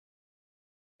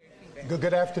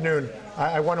Good afternoon.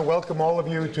 I want to welcome all of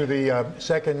you to the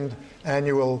second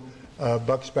annual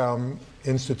Bucksbaum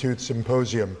Institute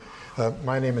Symposium.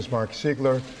 My name is Mark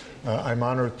Siegler. I'm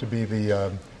honored to be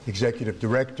the Executive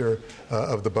Director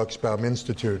of the Bucksbaum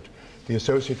Institute. The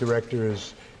Associate Director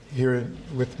is here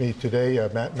with me today,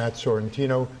 Matt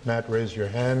Sorrentino. Matt, raise your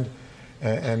hand.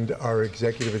 And our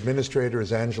Executive Administrator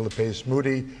is Angela Pace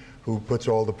Moody, who puts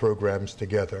all the programs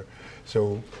together.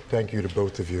 So thank you to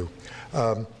both of you.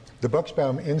 The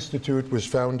Bucksbaum Institute was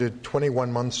founded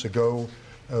 21 months ago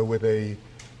with an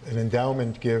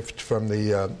endowment gift from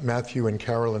the Matthew and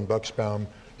Carolyn Bucksbaum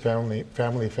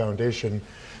Family Foundation,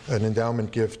 an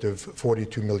endowment gift of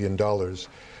 $42 million.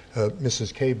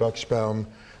 Mrs. Kay Bucksbaum,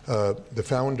 the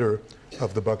founder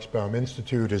of the Bucksbaum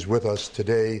Institute, is with us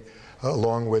today,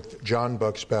 along with John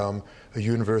Bucksbaum, a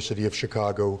University of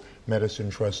Chicago medicine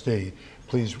trustee.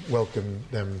 Please welcome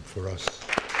them for us.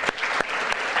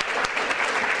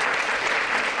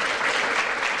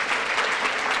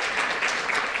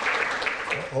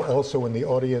 Also in the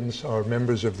audience are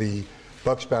members of the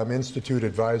Bucksbaum Institute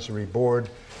Advisory Board,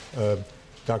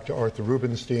 Dr. Arthur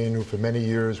Rubenstein, who for many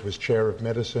years was chair of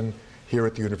medicine here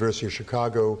at the University of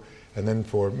Chicago, and then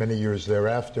for many years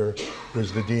thereafter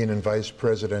was the dean and vice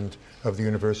president of the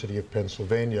University of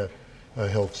Pennsylvania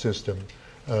Health System.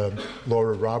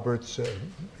 Laura Roberts,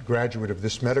 graduate of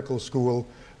this medical school.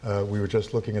 We were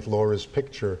just looking at Laura's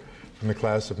picture from the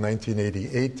class of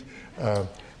 1988.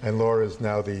 And Laura is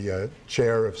now the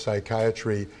chair of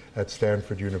psychiatry at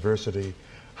Stanford University.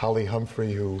 Holly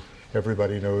Humphrey, who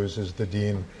everybody knows is the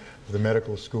dean of the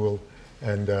medical school,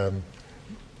 and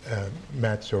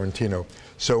Matt Sorrentino.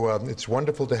 So it's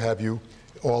wonderful to have you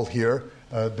all here.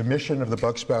 The mission of the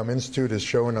Bucksbaum Institute is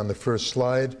shown on the first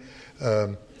slide.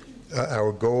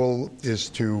 Our goal is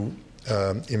to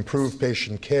improve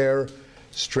patient care,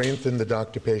 strengthen the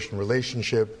doctor-patient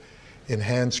relationship,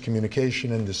 enhance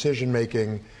communication and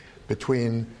decision-making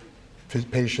between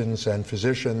patients and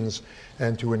physicians,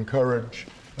 and to encourage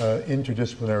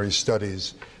interdisciplinary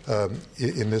studies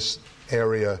in this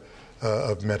area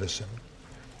of medicine.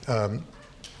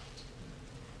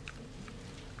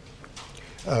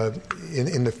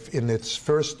 In its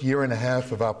first year and a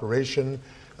half of operation,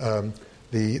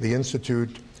 the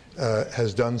Institute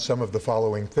has done some of the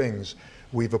following things.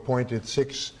 We've appointed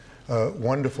 6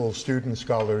 wonderful student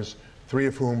scholars, 3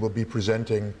 of whom will be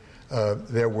presenting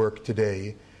their work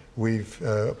today. We've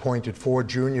appointed 4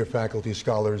 junior faculty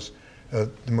scholars. The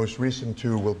most recent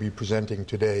 2 will be presenting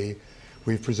today.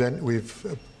 We've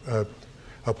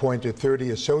appointed 30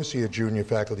 associate junior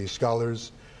faculty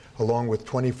scholars, along with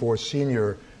 24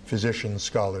 senior physician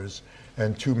scholars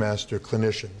and 2 master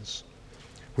clinicians.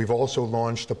 We've also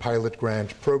launched a pilot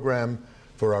grant program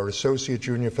for our associate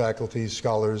junior faculty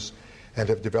scholars and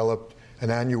have developed an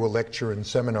annual lecture and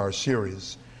seminar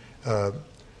series.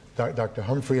 Dr.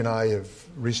 Humphrey and I have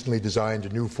recently designed a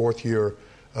new 4th-year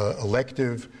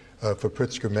elective for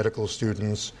Pritzker medical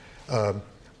students.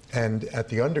 And at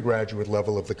the undergraduate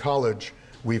level of the college,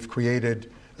 we've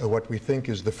created what we think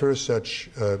is the first such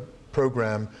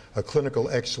program, a clinical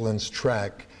excellence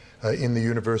track in the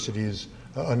university's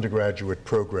undergraduate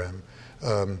program.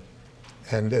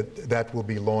 And that will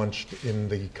be launched in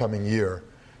the coming year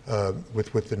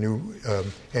with the new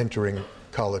entering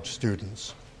college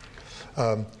students.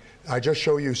 I just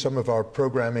show you some of our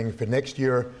programming for next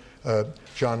year.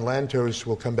 John Lantos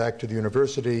will come back to the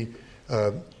university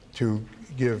to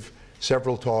give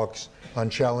several talks on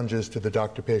challenges to the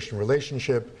doctor-patient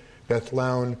relationship. Beth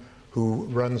Lown, who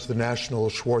runs the National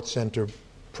Schwartz Center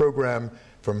program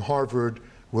from Harvard,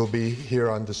 will be here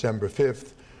on December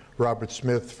 5th. Robert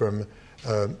Smith from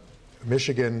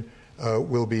Michigan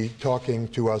will be talking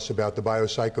to us about the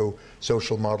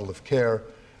biopsychosocial model of care.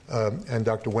 And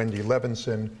Dr. Wendy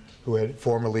Levinson, who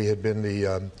formerly had been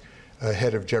the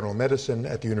head of general medicine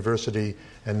at the university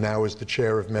and now is the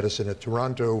chair of medicine at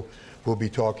Toronto, will be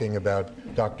talking about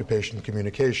doctor-patient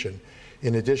communication.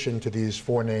 In addition to these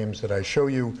 4 names that I show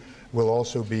you, we'll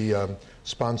also be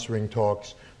sponsoring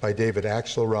talks by David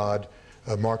Axelrod,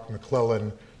 Mark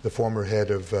McClellan, the former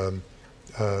head of the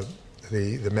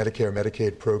Medicare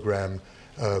Medicaid program,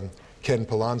 Ken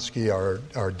Polanski,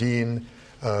 our dean,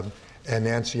 and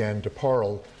Nancy Ann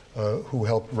DeParle, who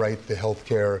helped write the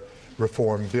healthcare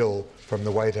reform bill from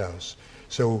the White House.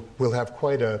 So we'll have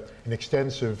quite an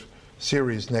extensive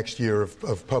series next year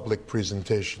of public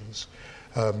presentations.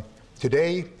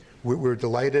 Today, we're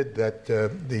delighted that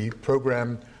the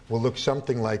program will look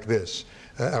something like this.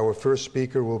 Our first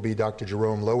speaker will be Dr.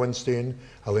 Jerome Lowenstein.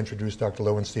 I'll introduce Dr.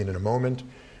 Lowenstein in a moment.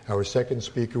 Our second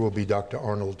speaker will be Dr.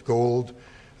 Arnold Gold.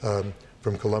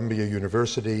 from Columbia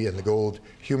University and the Gold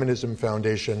Humanism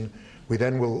Foundation. We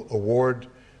then will award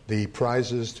the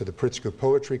prizes to the Pritzker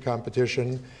Poetry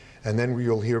Competition, and then we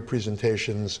will hear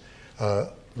presentations,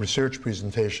 research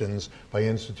presentations by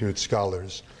Institute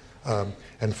scholars.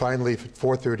 And finally, at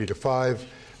 4:30 to 5,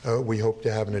 we hope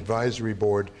to have an advisory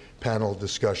board panel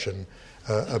discussion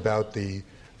about the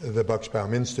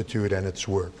Bucksbaum Institute and its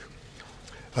work.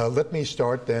 Let me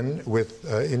start then with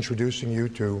introducing you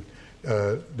to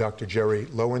Dr. Jerry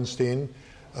Lowenstein.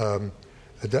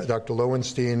 Dr.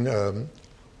 Lowenstein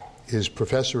is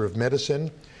professor of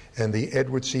medicine and the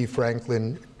Edward C.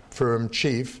 Franklin Firm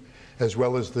chief, as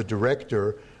well as the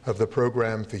director of the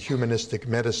program for humanistic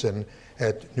medicine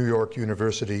at New York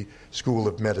University School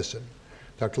of Medicine.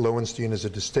 Dr. Lowenstein is a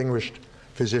distinguished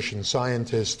physician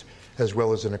scientist, as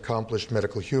well as an accomplished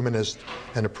medical humanist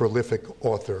and a prolific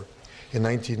author. In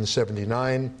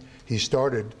 1979, he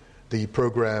started the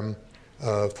program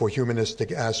for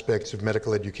humanistic aspects of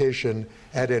medical education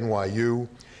at NYU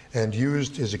and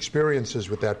used his experiences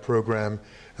with that program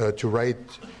to write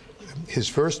his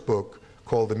first book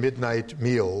called The Midnight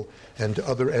Meal and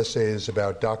other essays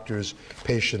about doctors,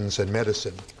 patients, and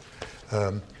medicine.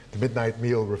 The midnight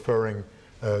meal referring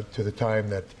to the time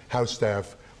that house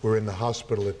staff were in the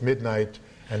hospital at midnight,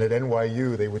 and at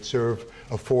NYU they would serve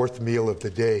a fourth meal of the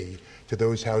day to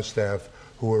those house staff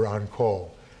who were on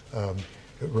call,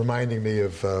 reminding me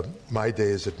of my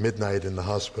days at midnight in the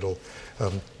hospital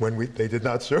when they did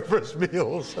not serve us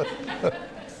meals.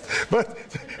 But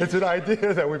it's an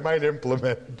idea that we might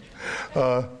implement.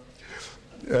 The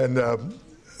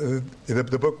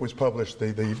book was published,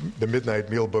 the Midnight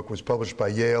Meal book was published by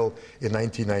Yale in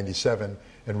 1997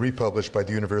 and republished by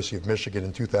the University of Michigan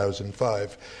in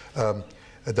 2005.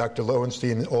 Dr.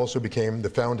 Lowenstein also became the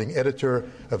founding editor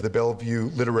of the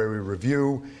Bellevue Literary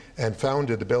Review and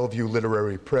founded the Bellevue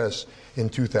Literary Press in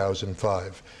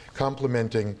 2005.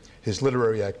 Complementing his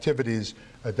literary activities,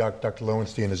 Dr.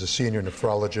 Lowenstein is a senior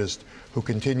nephrologist who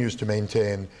continues to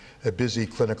maintain a busy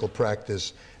clinical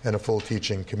practice and a full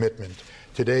teaching commitment.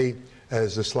 Today,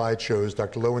 as the slide shows,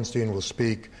 Dr. Lowenstein will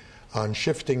speak on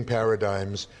shifting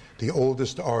paradigms. The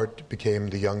oldest art became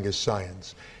the youngest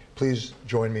science. Please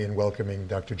join me in welcoming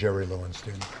Dr. Jerry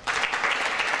Lowenstein.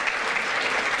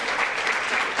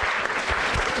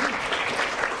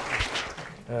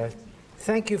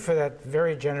 Thank you for that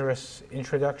very generous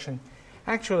introduction.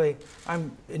 Actually,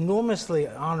 I'm enormously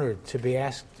honored to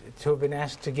have been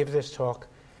asked to give this talk,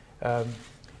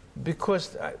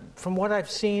 because from what I've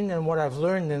seen and what I've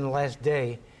learned in the last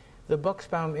day, the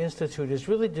Bucksbaum Institute is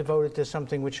really devoted to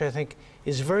something which I think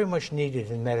is very much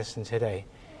needed in medicine today.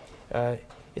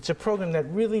 It's a program that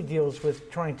really deals with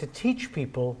trying to teach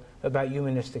people about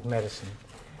humanistic medicine.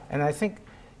 And I think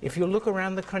if you look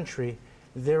around the country,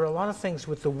 there are a lot of things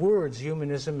with the words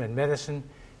humanism and medicine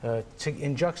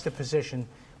in juxtaposition,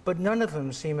 but none of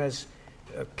them seem as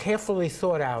carefully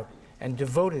thought out and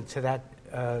devoted to that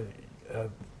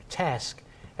task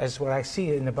as what I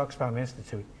see in the Bucksbaum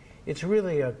Institute. It's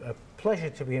really a pleasure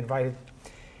to be invited.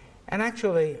 And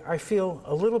actually, I feel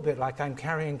a little bit like I'm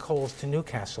carrying coals to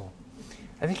Newcastle.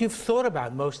 I think you've thought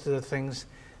about most of the things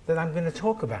that I'm going to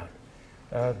talk about.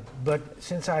 But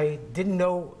since I didn't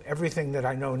know everything that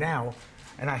I know now,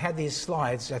 and I had these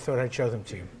slides, I thought I'd show them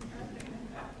to you.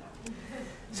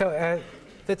 So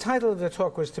the title of the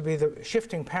talk was to be The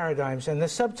Shifting Paradigms, and the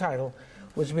subtitle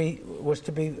was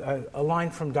to be a line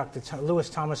from Dr.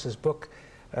 Lewis Thomas's book,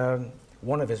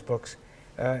 one of his books,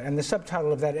 and the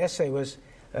subtitle of that essay was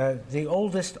The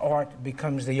Oldest Art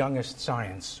Becomes the Youngest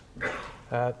Science.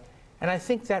 And I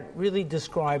think that really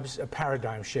describes a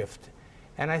paradigm shift.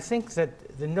 And I think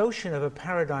that the notion of a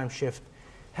paradigm shift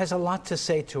has a lot to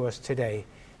say to us today,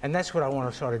 and that's what I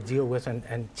want to sort of deal with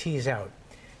and tease out.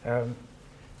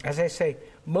 As I say,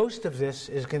 most of this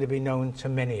is going to be known to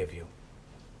many of you.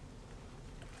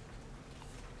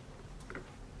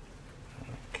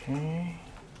 Okay.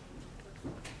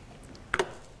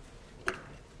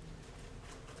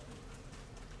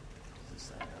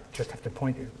 Just have to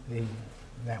point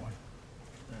that one.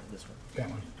 This one. That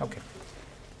one. Okay.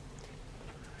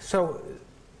 So,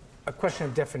 a question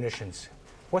of definitions.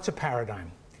 What's a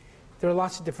paradigm? There are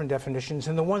lots of different definitions,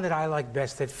 and the one that I like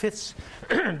best, that fits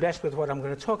best with what I'm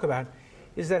going to talk about,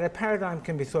 is that a paradigm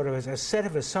can be thought of as a set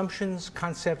of assumptions,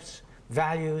 concepts,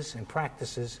 values, and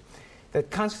practices that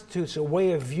constitutes a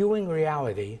way of viewing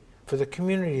reality for the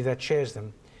community that shares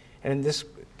them, and in this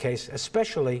case,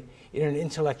 especially in an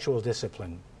intellectual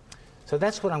discipline. So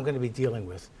that's what I'm going to be dealing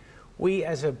with. We,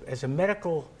 as a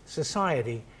medical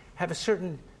society, have a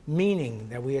certain meaning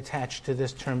that we attach to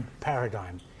this term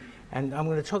paradigm. And I'm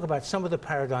going to talk about some of the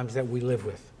paradigms that we live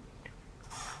with.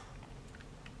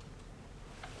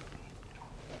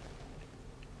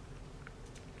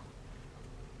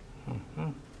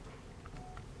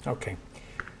 Okay.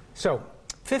 So,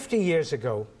 50 years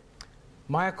ago,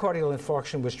 myocardial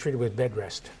infarction was treated with bed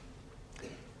rest.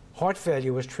 Heart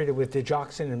failure was treated with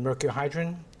digoxin and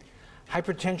mercurochrome.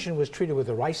 Hypertension was treated with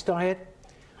a rice diet.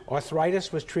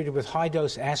 Arthritis was treated with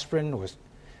high-dose aspirin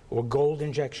or gold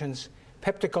injections.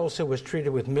 Peptic ulcer was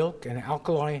treated with milk and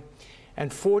alkali.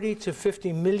 And 40 to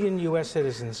 50 million U.S.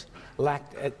 citizens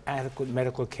lacked adequate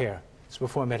medical care. It's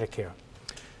before Medicare.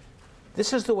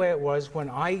 This is the way it was when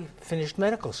I finished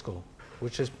medical school,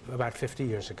 which is about 50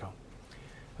 years ago.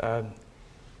 And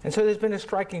so there's been a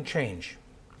striking change.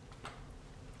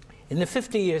 In the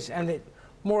 50 years, and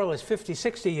more or less 50,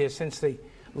 60 years since the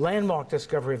landmark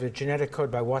discovery of the genetic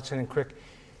code by Watson and Crick,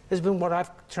 there's been what I've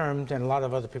termed, and a lot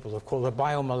of other people have called, a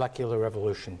biomolecular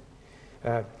revolution.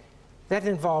 That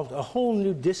involved a whole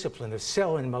new discipline of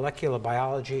cell and molecular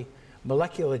biology,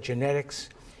 molecular genetics,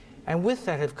 and with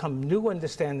that have come new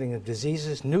understanding of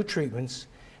diseases, new treatments,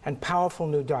 and powerful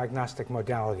new diagnostic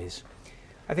modalities.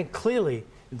 I think clearly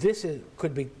this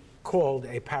could be called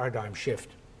a paradigm shift.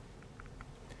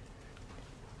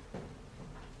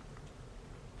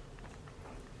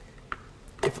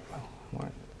 I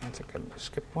think I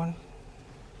skipped one.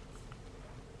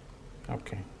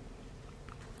 Okay.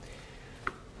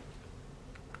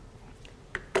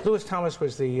 Lewis Thomas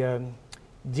was the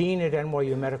dean at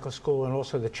NYU Medical School and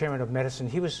also the chairman of medicine.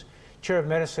 He was chair of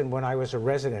medicine when I was a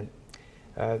resident.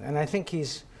 And I think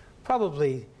he's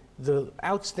probably the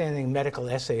outstanding medical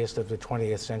essayist of the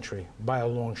 20th century by a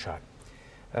long shot.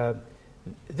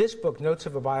 This book, Notes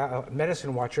of a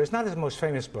Medicine Watcher, is not his most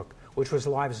famous book, which was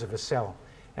Lives of a Cell.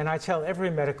 And I tell every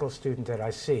medical student that I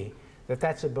see that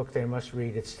that's a book they must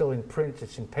read. It's still in print.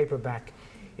 It's in paperback.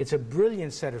 It's a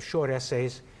brilliant set of short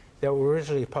essays that were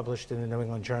originally published in the New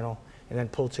England Journal and then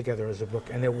pulled together as a book,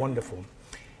 and they're wonderful.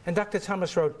 And Dr.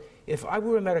 Thomas wrote, if I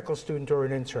were a medical student or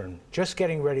an intern just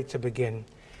getting ready to begin,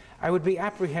 I would be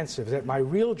apprehensive that my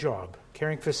real job,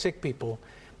 caring for sick people,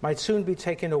 might soon be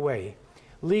taken away,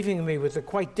 leaving me with a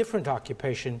quite different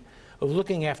occupation of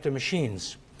looking after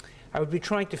machines. I would be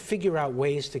trying to figure out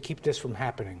ways to keep this from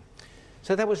happening.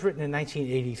 So that was written in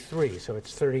 1983, so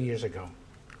it's 30 years ago.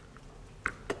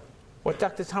 What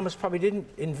Dr. Thomas probably didn't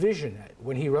envision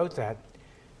when he wrote that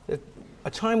a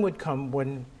time would come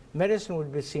when medicine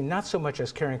would be seen not so much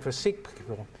as caring for sick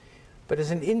people, but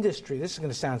as an industry. This is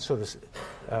going to sound sort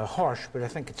of harsh, but I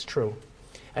think it's true.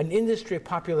 An industry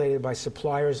populated by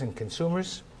suppliers and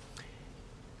consumers,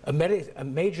 a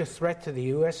major threat to the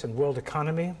U.S. and world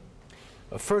economy,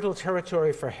 a fertile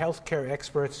territory for healthcare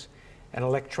experts and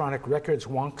electronic records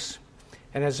wonks,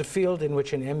 and as a field in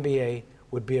which an MBA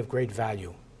would be of great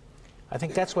value. I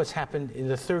think that's what's happened in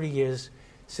the 30 years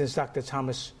since Dr.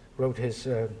 Thomas wrote his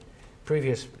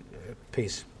previous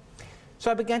piece.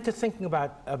 So I began to thinking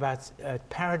about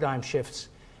paradigm shifts,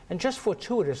 and just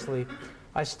fortuitously,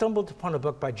 I stumbled upon a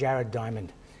book by Jared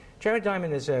Diamond. Jared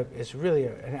Diamond is really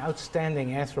an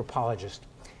outstanding anthropologist,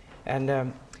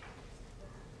 and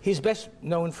he's best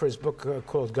known for his book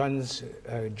called Guns,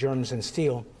 Germs, and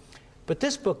Steel. But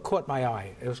this book caught my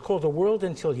eye. It was called The World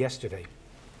Until Yesterday.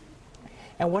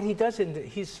 And what he does,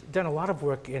 he's done a lot of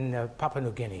work in Papua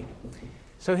New Guinea.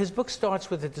 So his book starts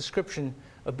with a description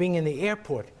of being in the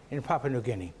airport in Papua New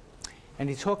Guinea. And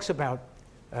he talks about,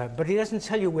 but he doesn't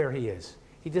tell you where he is.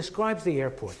 He describes the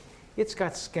airport. It's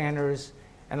got scanners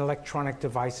and electronic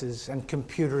devices and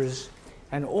computers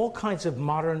and all kinds of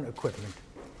modern equipment.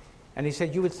 And he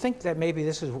said, you would think that maybe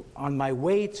this is on my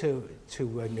way to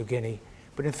New Guinea,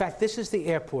 but in fact, this is the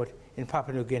airport in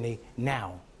Papua New Guinea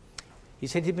now. He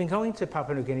said he'd been going to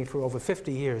Papua New Guinea for over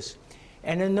 50 years,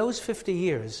 and in those 50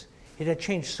 years, it had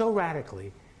changed so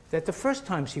radically that the first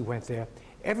times he went there,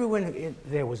 everyone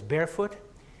there was barefoot,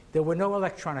 there were no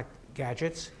electronic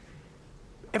gadgets,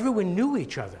 everyone knew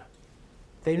each other.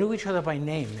 They knew each other by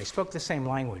name, they spoke the same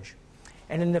language.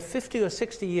 And in the 50 or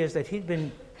 60 years that he'd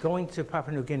been going to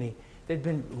Papua New Guinea, there'd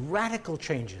been radical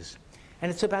changes. And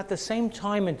it's about the same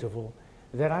time interval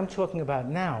that I'm talking about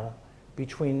now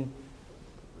between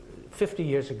 50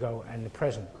 years ago and the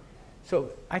present. So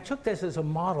I took this as a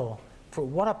model for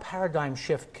what a paradigm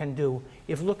shift can do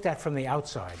if looked at from the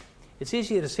outside. It's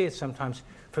easier to see it sometimes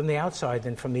from the outside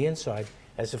than from the inside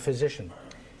as a physician.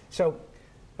 So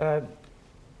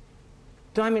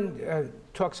Diamond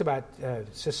talks about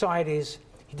societies.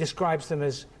 He describes them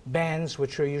as bands,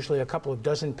 which are usually a couple of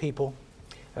dozen people,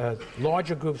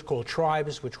 larger groups called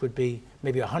tribes, which would be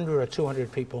maybe 100 or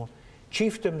 200 people,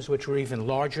 chiefdoms, which were even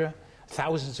larger,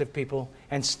 thousands of people,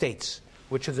 and states,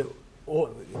 which are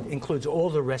includes all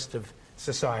the rest of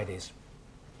societies.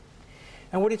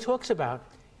 And what he talks about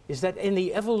is that in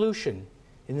the evolution,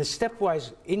 in the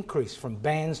stepwise increase from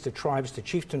bands to tribes to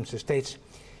chiefdoms to states,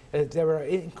 there are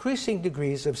increasing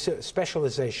degrees of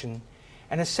specialization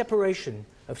and a separation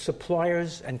of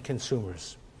suppliers and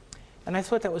consumers. And I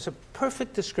thought that was a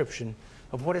perfect description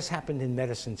of what has happened in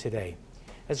medicine today.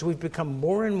 As we've become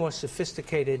more and more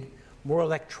sophisticated, more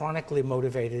electronically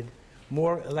motivated,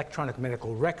 more electronic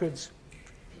medical records,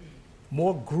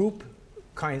 more group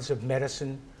kinds of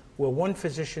medicine, where one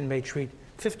physician may treat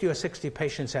 50 or 60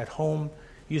 patients at home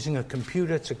using a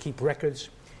computer to keep records,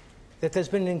 that there's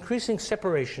been an increasing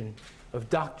separation of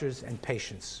doctors and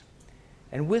patients.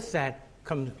 And with that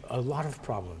comes a lot of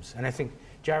problems. And I think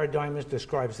Jared Diamond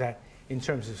describes that in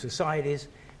terms of societies,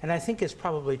 and I think it's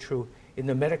probably true in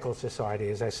the medical society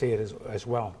as I see it as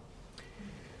well.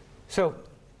 So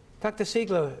Dr.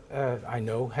 Siegler, I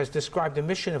know, has described the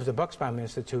mission of the Bucksbaum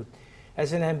Institute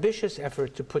as an ambitious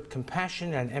effort to put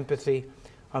compassion and empathy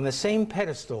on the same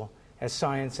pedestal as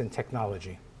science and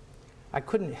technology. I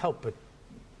couldn't help but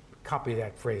copy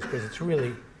that phrase because it's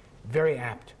really very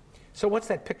apt. So what's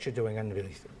that picture doing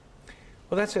underneath it?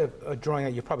 Well, that's a drawing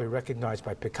that you probably recognize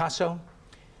by Picasso.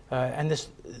 And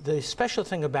the special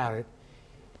thing about it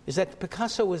is that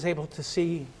Picasso was able to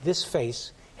see this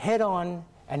face head-on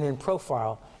and in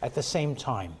profile at the same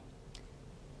time.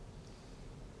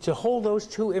 To hold those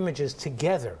two images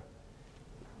together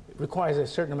requires a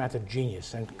certain amount of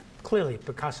genius, and clearly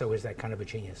Picasso is that kind of a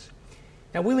genius.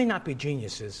 Now, we may not be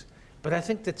geniuses, but I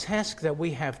think the task that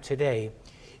we have today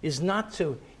is not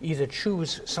to either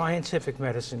choose scientific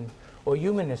medicine or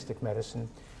humanistic medicine,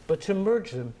 but to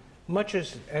merge them, much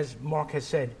as Mark has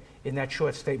said in that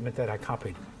short statement that I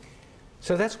copied.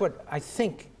 So that's what I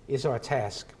think is our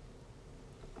task.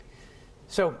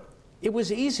 So it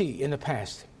was easy in the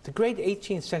past. The great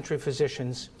 18th century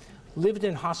physicians lived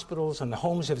in hospitals and the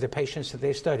homes of the patients that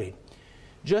they studied,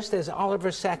 just as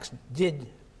Oliver Sacks did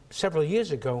several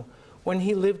years ago when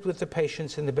he lived with the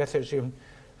patients in the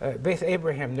Beth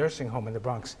Abraham nursing home in the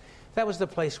Bronx. That was the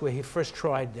place where he first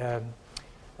tried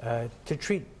to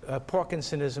treat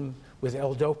Parkinsonism with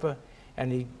L-Dopa,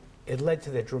 and it led to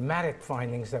the dramatic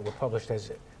findings that were published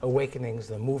as Awakenings,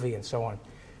 the movie, and so on.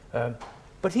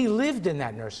 But he lived in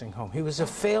that nursing home. He was a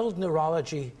failed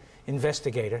neurology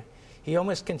investigator. He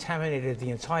almost contaminated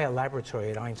the entire laboratory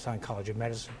at Einstein College of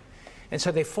Medicine. And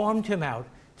so they farmed him out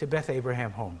to Beth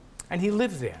Abraham Home. And he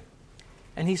lived there.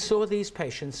 And he saw these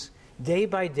patients day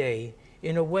by day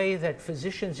in a way that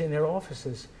physicians in their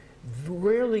offices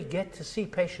rarely get to see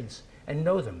patients and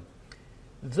know them.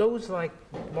 Those like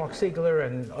Mark Siegler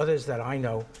and others that I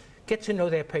know get to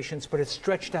know their patients, but it's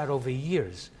stretched out over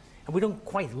years. And we don't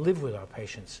quite live with our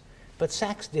patients. But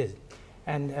Sacks did.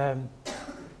 And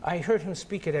I heard him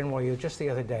speak at NYU just the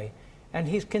other day, and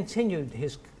he's continued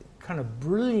his kind of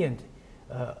brilliant,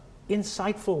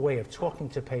 insightful way of talking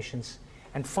to patients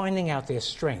and finding out their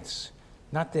strengths,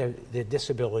 not their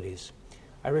disabilities.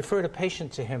 I referred a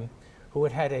patient to him who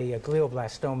had had a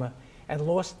glioblastoma and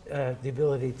lost the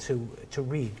ability to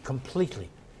read completely.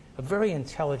 A very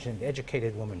intelligent,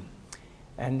 educated woman.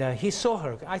 And he saw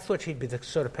her. I thought she'd be the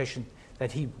sort of patient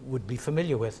that he would be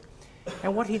familiar with.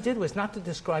 And what he did was not to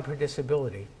describe her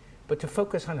disability, but to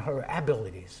focus on her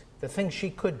abilities, the things she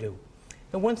could do.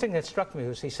 And one thing that struck me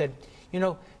was he said, you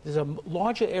know, there's a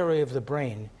larger area of the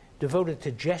brain devoted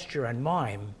to gesture and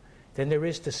mime than there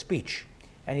is to speech.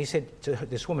 And he said to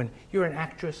this woman, you're an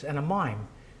actress and a mime,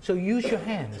 so use your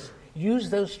hands. Use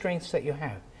those strengths that you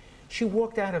have. She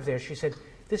walked out of there, she said,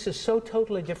 this is so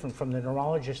totally different from the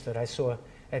neurologist that I saw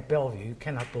at Bellevue. You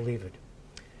cannot believe it.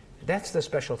 That's the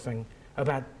special thing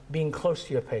about being close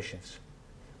to your patients.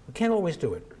 We can't always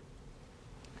do it.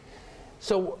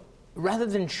 So rather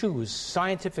than choose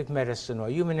scientific medicine or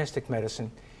humanistic medicine,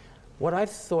 what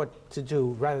I've thought to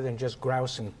do, rather than just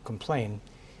grouse and complain,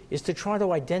 is to try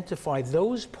to identify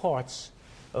those parts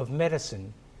of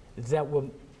medicine that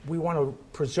we want to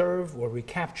preserve or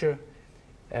recapture,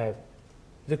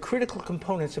 the critical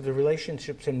components of the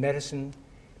relationships in medicine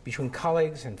between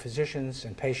colleagues and physicians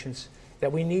and patients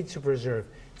that we need to preserve,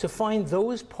 to find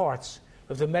those parts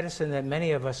of the medicine that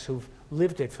many of us who've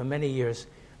lived it for many years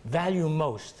value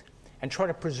most, and try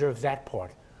to preserve that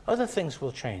part. Other things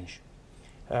will change.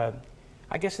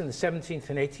 I guess in the 17th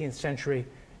and 18th century,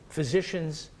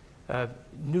 physicians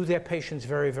knew their patients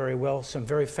very, very well. Some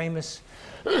very famous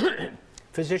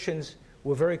physicians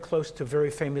were very close to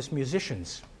very famous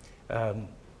musicians. And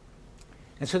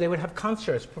so they would have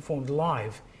concerts performed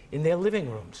live in their living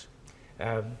rooms.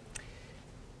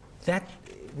 That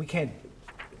we can't,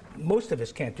 most of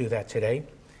us can't do that today,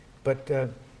 but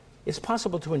it's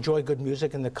possible to enjoy good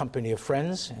music in the company of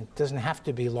friends. It doesn't have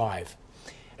to be live.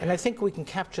 And I think we can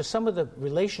capture some of the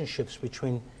relationships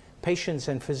between patients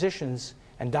and physicians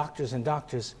and doctors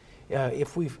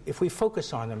if we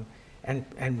focus on them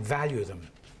and value them.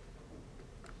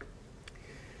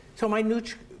 So my new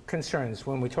concerns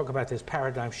when we talk about this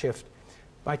paradigm shift,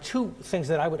 my two things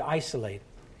that I would isolate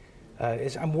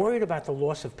is I'm worried about the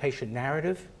loss of patient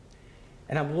narrative,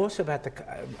 and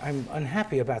I'm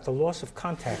unhappy about the loss of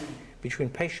contact between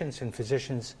patients and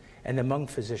physicians and among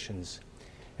physicians.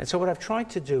 And so what I've tried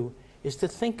to do is to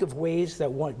think of ways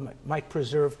that one might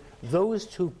preserve those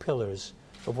two pillars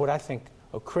of what I think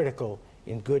are critical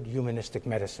in good humanistic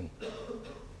medicine.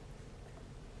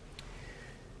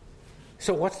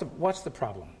 So what's the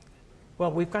problem?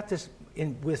 Well, we've got this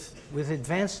with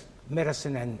advanced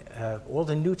medicine and all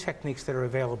the new techniques that are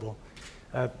available,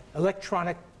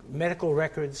 electronic medical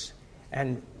records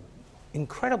and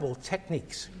incredible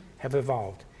techniques have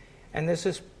evolved. And there's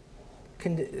this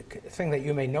thing that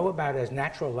you may know about as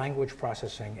natural language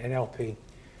processing, NLP,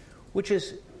 which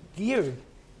is geared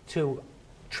to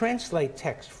translate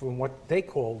text from what they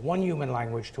call one human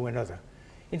language to another.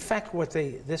 In fact, what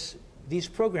these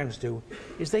programs do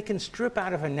is they can strip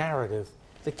out of a narrative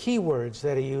the keywords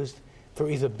that are used for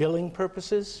either billing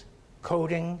purposes,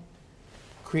 coding,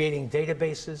 creating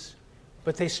databases,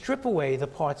 but they strip away the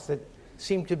parts that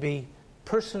seem to be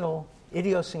personal,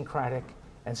 idiosyncratic,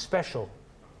 and special.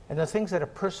 And the things that are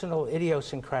personal,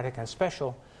 idiosyncratic, and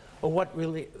special are what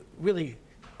really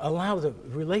allow the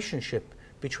relationship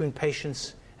between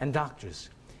patients and doctors.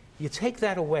 You take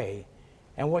that away,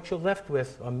 and what you're left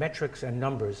with are metrics and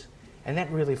numbers, and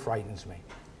that really frightens me.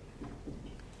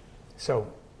 So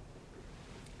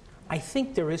I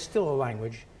think there is still a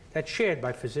language that's shared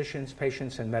by physicians,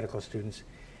 patients, and medical students,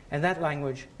 and that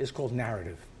language is called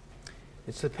narrative.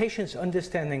 It's the patient's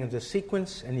understanding of the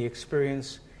sequence and the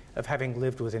experience of having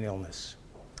lived with an illness.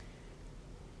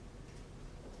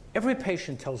 Every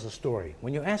patient tells a story.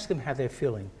 When you ask them how they're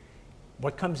feeling,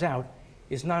 what comes out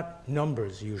is not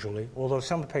numbers usually, although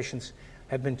some patients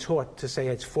have been taught to say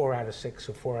it's 4 out of 6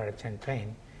 or 4 out of 10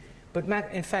 pain. But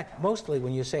in fact, mostly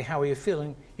when you say, how are you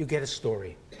feeling, you get a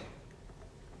story.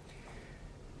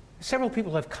 Several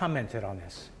people have commented on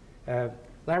this.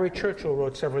 Larry Churchill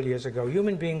wrote several years ago,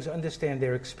 human beings understand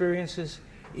their experiences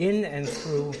in and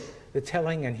through the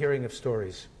telling and hearing of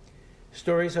stories.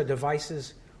 Stories are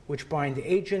devices which bind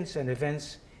agents and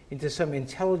events into some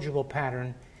intelligible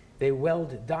pattern. They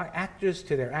weld actors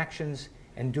to their actions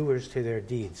and doers to their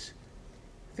deeds.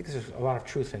 I think there's a lot of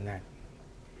truth in that.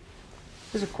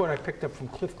 There's a quote I picked up from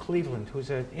Cliff Cleveland, who's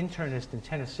an internist in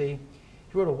Tennessee.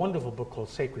 He wrote a wonderful book called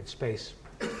Sacred Space.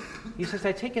 He says,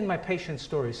 I take in my patient's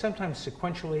stories, sometimes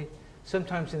sequentially,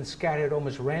 sometimes in scattered,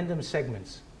 almost random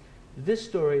segments. This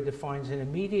story defines an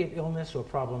immediate illness or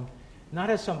problem,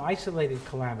 not as some isolated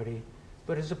calamity,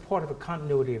 but as a part of a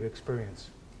continuity of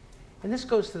experience. And this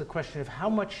goes to the question of how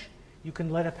much you can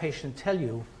let a patient tell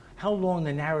you, how long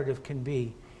the narrative can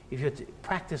be if you're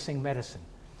practicing medicine.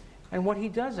 And what he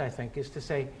does, I think, is to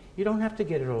say, you don't have to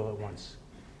get it all at once.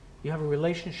 You have a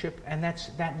relationship, and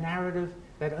that narrative,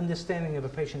 that understanding of a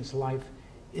patient's life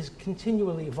is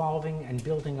continually evolving and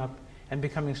building up and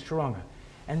becoming stronger.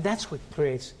 And that's what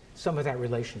creates some of that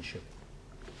relationship.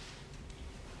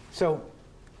 So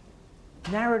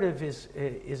narrative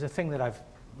is a thing that I've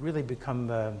really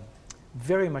become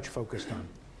very much focused on.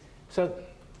 So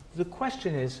the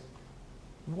question is,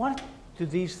 what do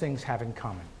these things have in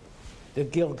common? The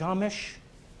Gilgamesh,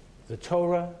 the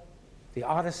Torah, the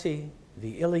Odyssey,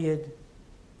 the Iliad,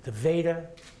 the Veda,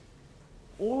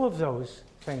 all of those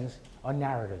things are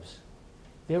narratives.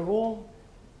 They're all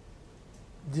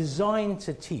designed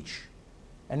to teach,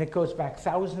 and it goes back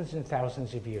thousands and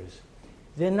thousands of years.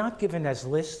 They're not given as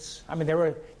lists. I mean, there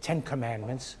are 10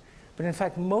 commandments, but in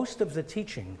fact, most of the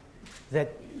teaching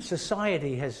that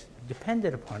society has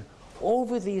depended upon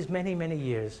over these many, many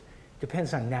years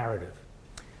depends on narrative.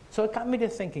 So it got me to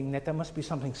thinking that there must be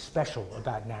something special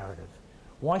about narrative.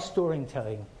 Why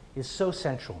storytelling is so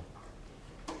central.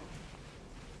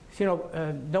 You know,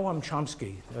 Noam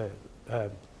Chomsky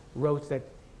wrote that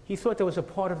he thought there was a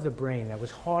part of the brain that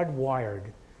was hardwired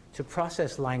to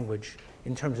process language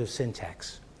in terms of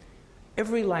syntax.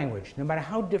 Every language, no matter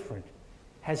how different,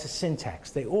 has a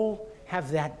syntax. They all have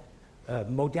that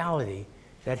modality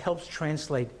that helps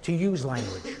translate to use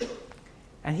language.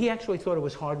 And he actually thought it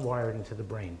was hardwired into the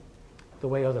brain, the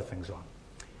way other things are.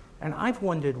 And I've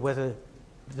wondered whether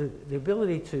the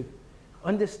ability to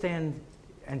understand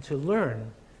and to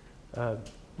learn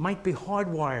might be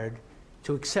hardwired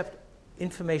to accept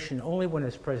information only when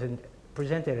it's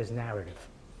presented as narrative.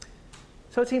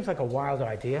 So it seems like a wild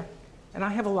idea, and I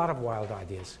have a lot of wild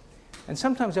ideas. And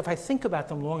sometimes if I think about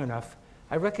them long enough,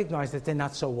 I recognize that they're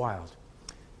not so wild.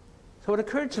 So it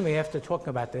occurred to me after talking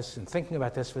about this and thinking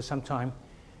about this for some time,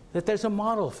 that there's a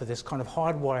model for this kind of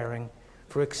hardwiring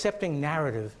for accepting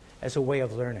narrative as a way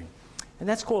of learning. And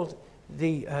that's called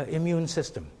the immune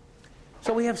system.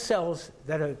 So we have cells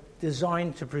that are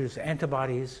designed to produce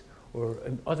antibodies or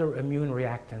other immune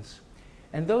reactants.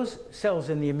 And those cells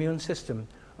in the immune system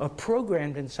are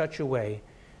programmed in such a way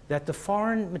that the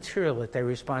foreign material that they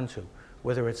respond to,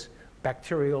 whether it's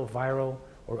bacterial, viral,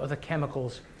 or other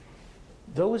chemicals,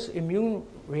 those immune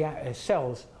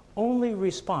cells only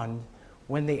respond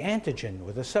when the antigen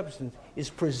or the substance is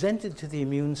presented to the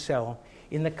immune cell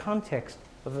in the context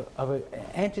of an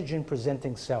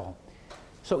antigen-presenting cell.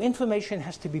 So information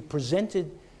has to be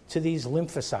presented to these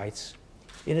lymphocytes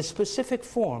in a specific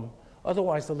form,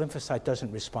 otherwise the lymphocyte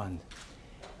doesn't respond.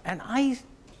 And I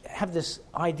have this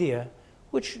idea,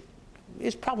 which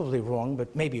is probably wrong,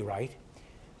 but maybe right,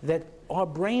 that our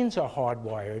brains are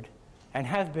hardwired and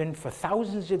have been for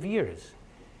thousands of years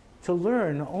to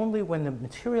learn only when the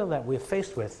material that we're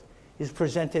faced with is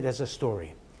presented as a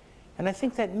story. And I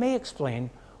think that may explain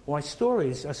why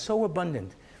stories are so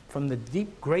abundant from the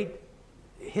deep, great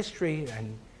history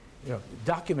and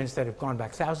documents that have gone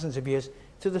back thousands of years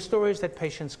to the stories that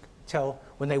patients tell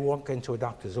when they walk into a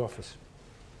doctor's office.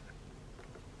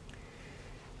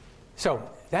 So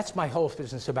that's my whole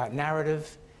business about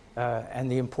narrative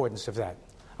and the importance of that.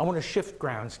 I want to shift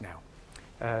grounds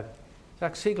now.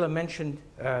 Dr. Siegler mentioned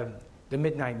the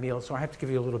midnight meal, so I have to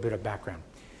give you a little bit of background.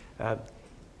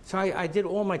 So I did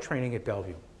all my training at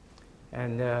Bellevue,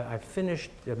 and I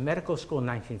finished the medical school in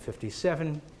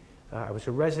 1957. I was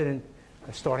a resident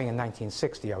starting in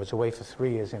 1960. I was away for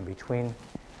 3 years in between.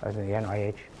 I was in the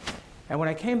NIH. And when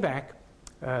I came back,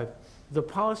 the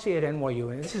policy at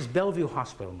NYU, and this is Bellevue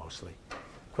Hospital mostly,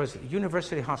 because the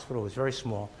University Hospital was very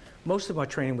small. Most of my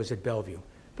training was at Bellevue.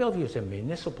 Bellevue is a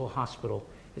municipal hospital.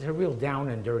 It's a real down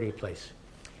and dirty place.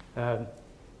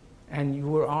 And you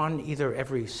were on either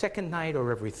every second night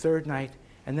or every third night.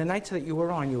 And the nights that you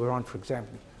were on, for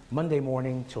example, Monday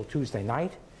morning till Tuesday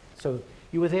night. So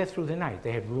you were there through the night.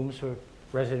 They had rooms for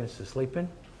residents to sleep in.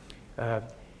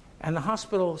 And the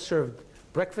hospital served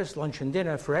breakfast, lunch, and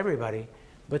dinner for everybody,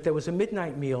 but there was a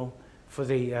midnight meal for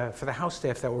the house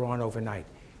staff that were on overnight.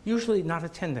 Usually not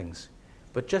attendings,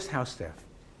 but just house staff.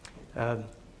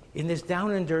 In this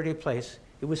down and dirty place,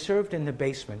 it was served in the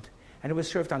basement, and it was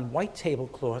served on white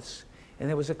tablecloths, and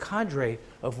there was a cadre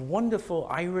of wonderful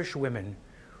Irish women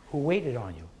who waited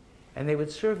on you, and they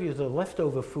would serve you the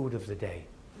leftover food of the day.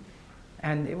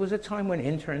 And it was a time when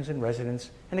interns and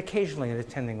residents, and occasionally an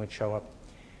attending would show up.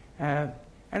 And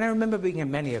I remember being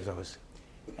in many of those.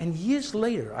 And years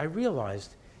later, I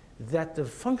realized that the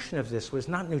function of this was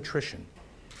not nutrition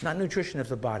of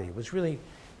the body. It was really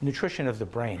nutrition of the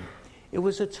brain. It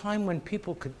was a time when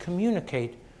people could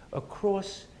communicate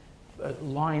across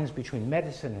lines between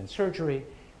medicine and surgery,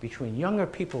 between younger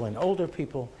people and older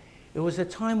people. It was a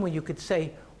time when you could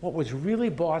say what was really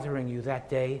bothering you that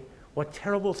day, what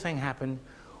terrible thing happened,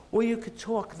 or you could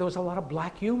talk. There was a lot of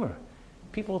black humor.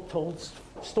 People told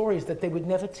stories that they would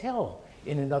never tell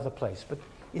in another place. But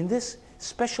in this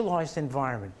specialized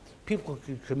environment, people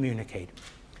could communicate.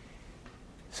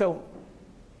 So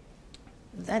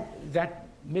that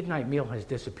midnight meal has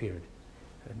disappeared.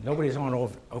 Nobody's on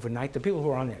overnight. The people who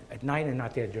are on at night are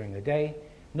not there during the day.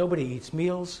 Nobody eats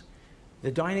meals.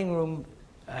 The dining room,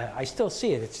 I still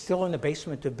see it. It's still in the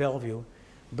basement of Bellevue,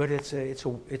 but it's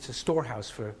a storehouse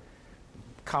for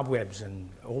cobwebs and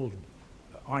old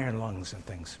iron lungs and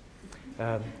things.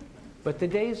 But the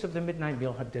days of the midnight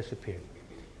meal have disappeared.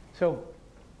 So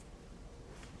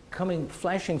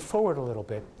flashing forward a little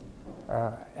bit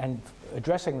and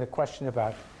addressing the question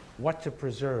about what to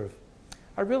preserve,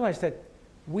 I realized that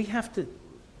we have to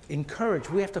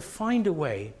find a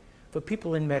way for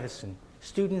people in medicine,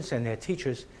 students and their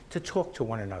teachers, to talk to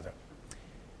one another.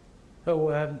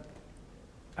 So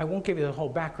I won't give you the whole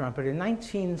background, but in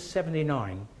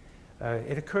 1979,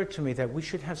 it occurred to me that we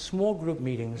should have small group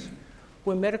meetings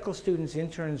where medical students,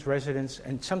 interns, residents,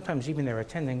 and sometimes even their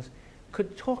attendings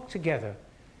could talk together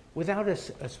without a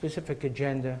specific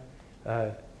agenda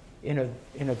in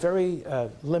a very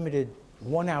limited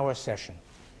 1-hour session.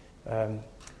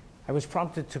 I was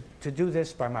prompted to do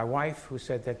this by my wife, who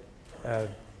said that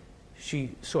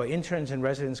she saw interns and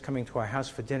residents coming to our house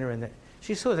for dinner, and that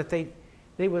she saw that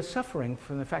they were suffering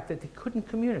from the fact that they couldn't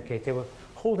communicate. They were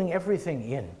holding everything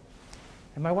in.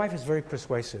 And my wife is very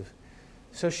persuasive.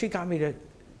 So she got me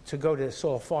to go to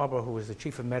Saul Farber, who was the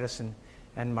chief of medicine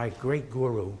and my great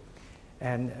guru,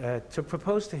 and to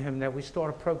propose to him that we start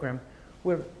a program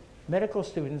where medical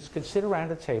students could sit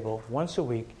around a table once a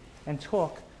week and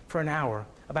talk for an hour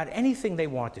about anything they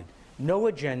wanted. No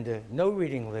agenda, no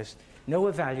reading list, no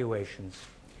evaluations.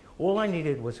 All I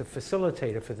needed was a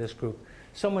facilitator for this group,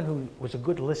 someone who was a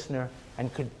good listener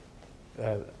and could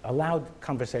allow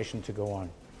conversation to go on.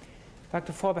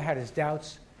 Dr. Farber had his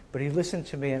doubts, but he listened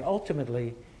to me, and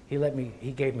ultimately he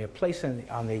gave me a place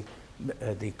on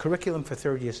the curriculum for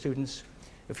third-year students.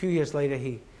 A few years later,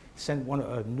 he sent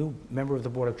a new member of the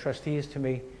Board of Trustees to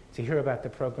me to hear about the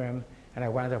program, and I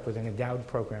wound up with an endowed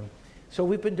program. So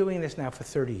we've been doing this now for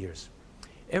 30 years.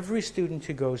 Every student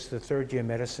who goes to third-year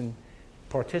medicine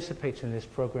participates in this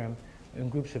program in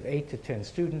groups of 8 to 10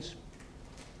 students.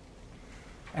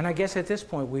 And I guess at this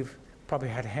point, we've probably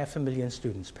had 500,000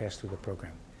 students pass through the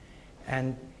program.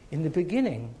 And in the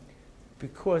beginning,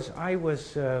 because I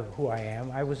was who I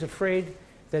am, I was afraid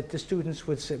that the students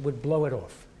would blow it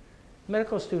off.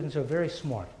 Medical students are very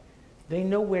smart. They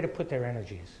know where to put their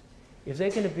energies. If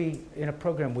they're going to be in a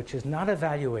program which is not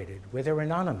evaluated, where they're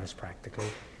anonymous practically,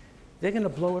 they're going to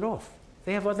blow it off.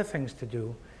 They have other things to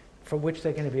do for which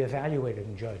they're going to be evaluated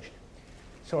and judged.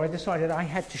 So I decided I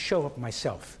had to show up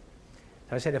myself.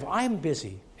 I said, if I'm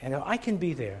busy and if I can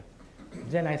be there,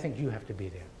 then I think you have to be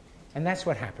there. And that's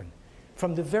what happened.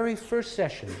 From the very first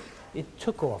session, it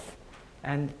took off.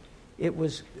 And there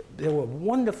were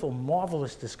wonderful,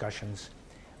 marvelous discussions.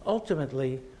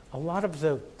 Ultimately, a lot of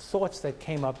the thoughts that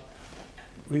came up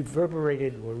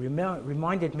reverberated or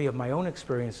reminded me of my own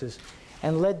experiences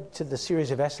and led to the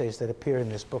series of essays that appear in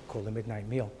this book called The Midnight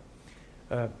Meal.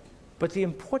 But the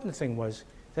important thing was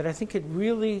that I think it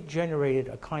really generated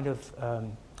a kind of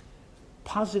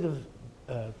positive,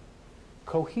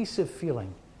 cohesive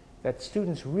feeling that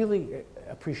students really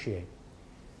appreciate.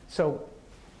 So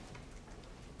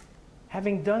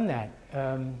having done that,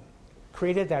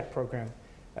 created that program,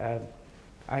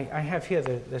 I have here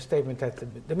the statement that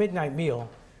the Midnight Meal,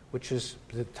 which is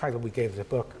the title we gave the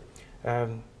book,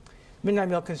 Midnight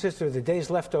Meal consisted of the day's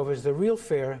leftovers. The real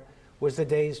fare was the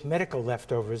day's medical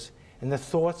leftovers and the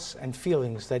thoughts and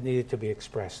feelings that needed to be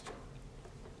expressed.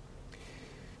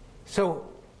 So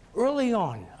early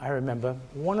on, I remember,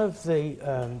 one of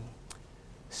the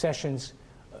sessions,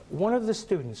 one of the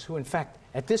students, who in fact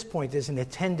at this point is an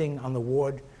attending on the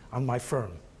ward on my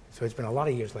firm, so it's been a lot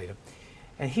of years later,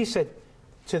 and he said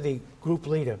to the group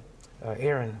leader,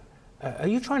 Aaron, are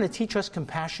you trying to teach us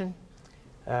compassion?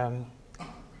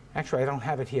 Actually, I don't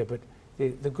have it here, but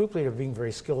the group leader, being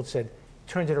very skilled,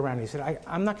 turned it around. He said,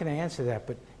 I'm not going to answer that,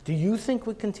 but do you think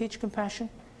we can teach compassion?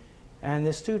 And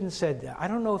the student said, I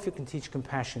don't know if you can teach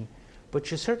compassion, but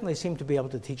you certainly seem to be able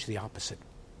to teach the opposite.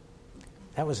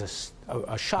 That was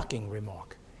a shocking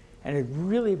remark, and it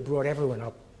really brought everyone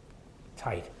up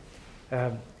tight.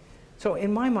 So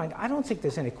in my mind, I don't think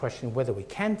there's any question whether we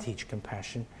can teach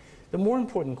compassion. The more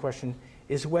important question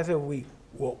is whether we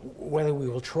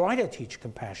will try to teach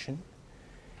compassion,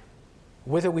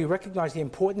 whether we recognize the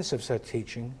importance of such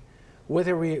teaching,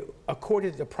 whether we accord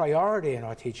it the priority in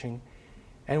our teaching,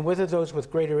 and whether those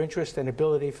with greater interest and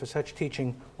ability for such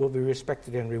teaching will be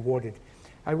respected and rewarded.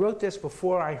 I wrote this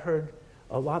before I heard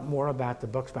a lot more about the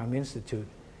Bucksbaum Institute,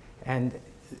 and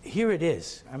here it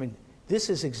is. I mean, this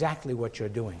is exactly what you're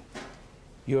doing.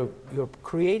 You're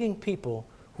creating people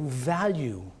who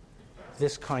value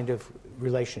this kind of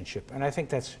relationship, and I think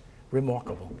that's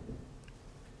remarkable.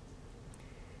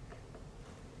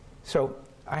 So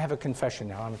I have a confession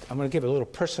now. I'm going to give a little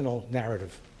personal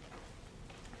narrative.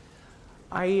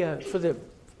 Even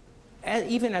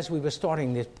as we were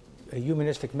starting the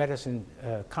humanistic medicine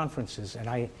conferences, and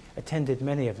I attended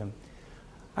many of them,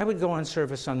 I would go on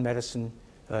service on medicine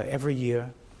every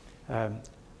year.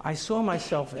 I saw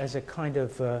myself as a kind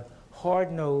of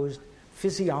hard-nosed,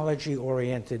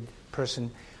 physiology-oriented person.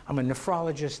 I'm a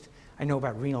nephrologist. I know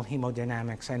about renal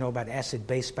hemodynamics. I know about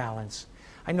acid-base balance.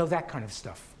 I know that kind of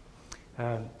stuff.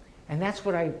 And that's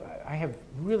what I have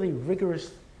really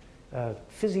rigorous,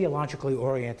 physiologically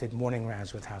oriented morning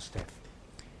rounds with house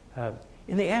staff.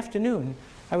 In the afternoon,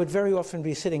 I would very often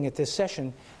be sitting at this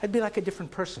session. I'd be like a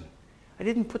different person. I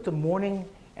didn't put the morning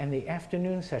and the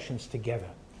afternoon sessions together.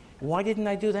 Why didn't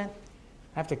I do that?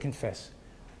 I have to confess.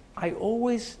 I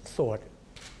always thought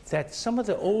that some of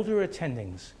the older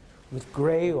attendings with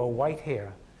gray or white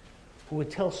hair who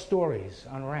would tell stories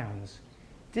on rounds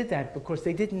did that because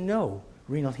they didn't know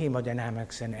renal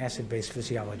hemodynamics and acid-base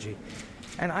physiology.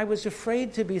 And I was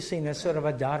afraid to be seen as sort of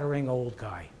a doddering old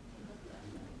guy.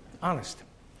 Honest.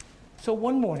 So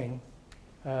one morning,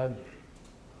 round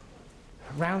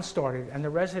started, and the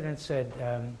resident said,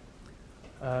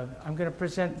 I'm going to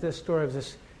present the story of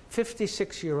this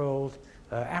 56-year-old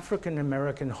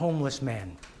African-American homeless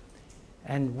man.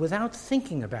 And without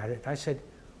thinking about it, I said,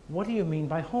 what do you mean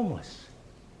by homeless?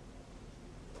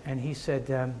 And he said,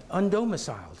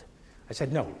 undomiciled. I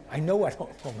said, no, I know what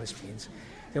homeless means.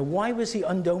 Now, why was he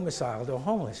undomiciled or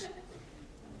homeless?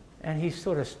 And he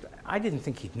sort of, I didn't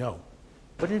think he'd know.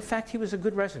 But in fact, he was a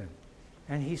good resident.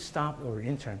 And he stopped, or an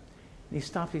intern, and he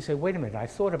stopped, he said, wait a minute, I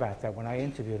thought about that when I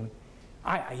interviewed him.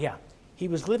 Yeah, he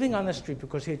was living on the street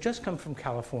because he had just come from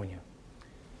California.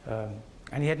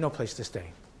 And he had no place to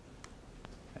stay.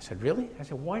 I said, really? I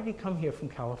said, why did he come here from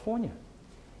California?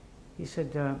 He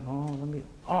said,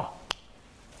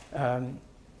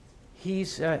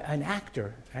 he's an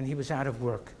actor, and he was out of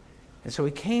work. And so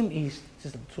he came east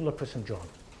to look for some job.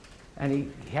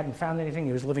 And he hadn't found anything.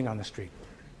 He was living on the street.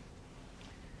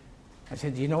 I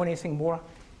said, do you know anything more?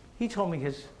 He told me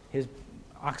his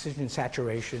oxygen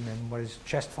saturation and what his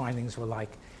chest findings were like.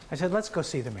 I said, let's go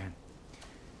see the man.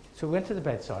 So we went to the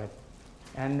bedside,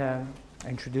 and I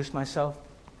introduced myself.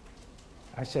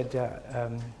 I said,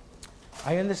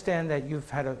 I understand that you've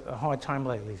had a hard time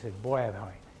lately. He said, boy, have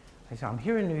I. I said, I'm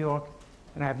here in New York,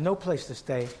 and I have no place to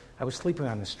stay. I was sleeping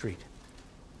on the street.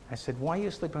 I said, why are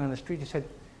you sleeping on the street? He said,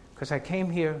 because I came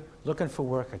here looking for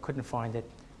work. I couldn't find it.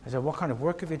 I said, what kind of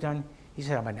work have you done? He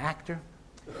said, I'm an actor.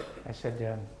 I said,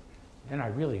 then I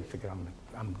really figured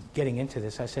I'm getting into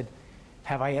this. I said,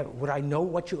 would I know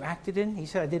what you acted in? He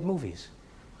said, I did movies.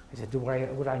 I said,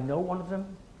 would I know one of them?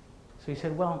 So he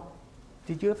said, well,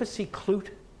 did you ever see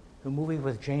Clute, the movie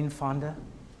with Jane Fonda?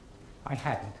 I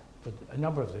hadn't, but a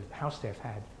number of the house staff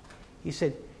had. He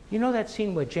said, you know that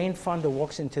scene where Jane Fonda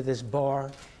walks into this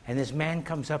bar and this man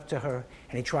comes up to her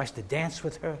and he tries to dance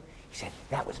with her? He said,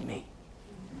 that was me.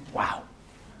 Wow.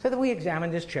 So then we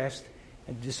examined his chest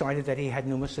and decided that he had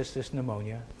pneumocystis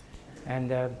pneumonia.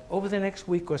 And over the next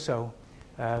week or so,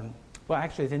 well,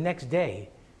 actually the next day,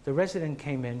 the resident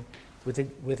came in with the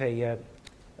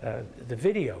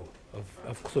video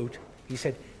of Clute. He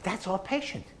said, that's our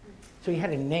patient. So he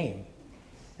had a name.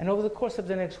 And over the course of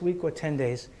the next week or 10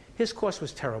 days, his course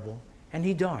was terrible, and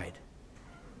he died.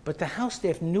 But the house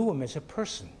staff knew him as a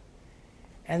person.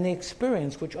 And the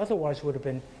experience, which otherwise would have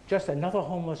been just another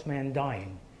homeless man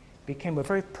dying, became a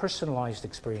very personalized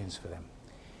experience for them.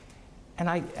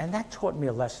 And that taught me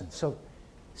a lesson. So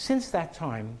since that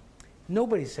time,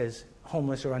 nobody says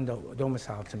homeless or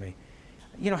undomiciled to me.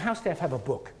 You know, house staff have a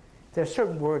book. There are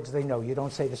certain words they know you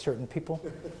don't say to certain people.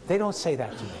 They don't say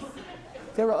that to me.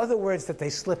 There are other words that they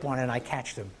slip on and I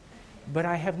catch them. But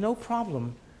I have no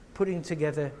problem putting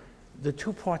together the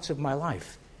two parts of my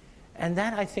life. And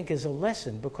that, I think, is a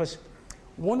lesson, because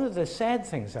one of the sad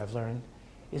things I've learned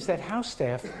is that house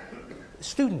staff,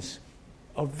 students,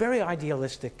 are very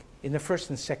idealistic in the first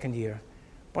and second year.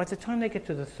 By the time they get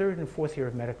to the third and fourth year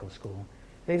of medical school,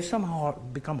 they've somehow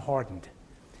become hardened.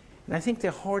 And I think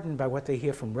they're hardened by what they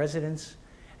hear from residents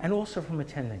and also from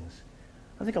attendings.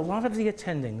 I think a lot of the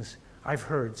attendings I've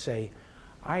heard say,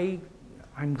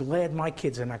 I'm glad my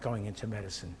kids are not going into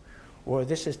medicine, or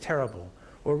this is terrible,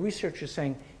 or researchers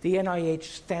saying the NIH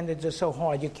standards are so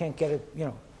hard you can't get it, you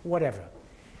know, whatever.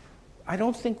 I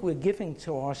don't think we're giving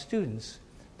to our students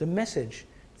the message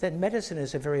that medicine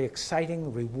is a very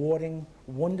exciting, rewarding,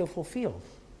 wonderful field.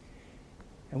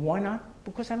 And why not?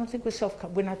 Because I don't think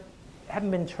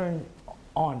haven't been turned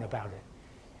on about it.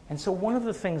 And so one of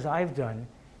the things I've done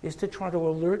is to try to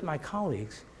alert my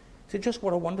colleagues to just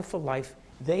what a wonderful life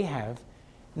they have.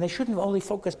 And they shouldn't only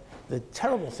focus on the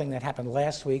terrible thing that happened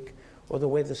last week, or the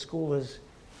way the school is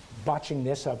botching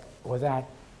this up or that,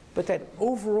 but that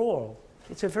overall,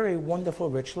 it's a very wonderful,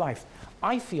 rich life.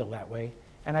 I feel that way,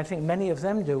 and I think many of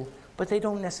them do, but they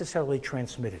don't necessarily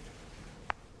transmit it.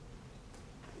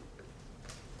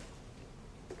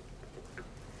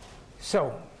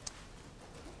 So,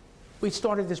 we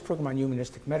started this program on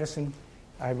humanistic medicine.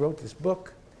 I wrote this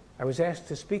book. I was asked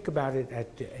to speak about it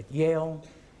at Yale,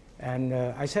 and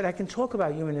I said I can talk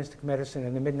about humanistic medicine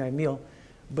in the midnight meal,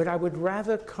 but I would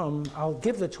rather I'll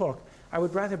give the talk, I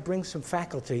would rather bring some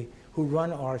faculty who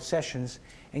run our sessions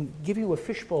and give you a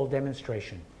fishbowl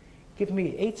demonstration. Give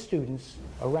me 8 students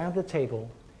around a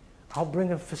table, I'll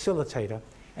bring a facilitator,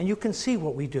 and you can see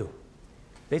what we do.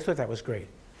 They thought that was great.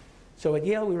 So at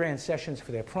Yale, we ran sessions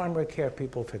for their primary care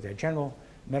people, for their general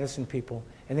medicine people,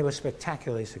 and they were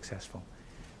spectacularly successful.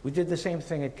 We did the same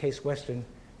thing at Case Western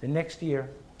the next year,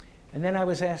 and then I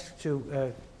was asked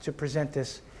to present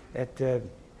this at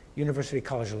University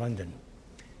College London.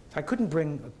 I couldn't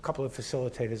bring a couple of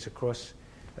facilitators across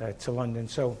to London,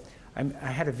 so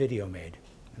I had a video made.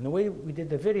 And the way we did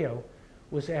the video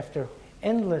was after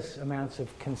endless amounts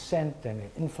of consent and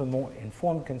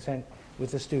informed consent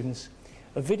with the students.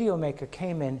 A video maker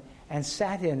came in and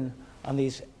sat in on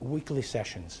these weekly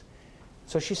sessions.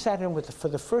 So she sat in for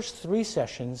the first 3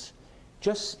 sessions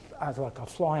just like a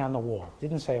fly on the wall,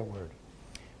 didn't say a word.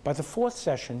 By the 4th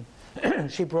session,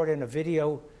 She brought in a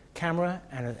video camera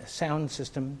and a sound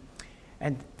system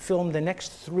and filmed the next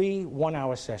 3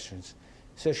 one-hour sessions.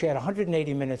 So she had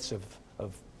 180 minutes of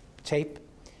tape.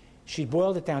 She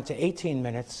boiled it down to 18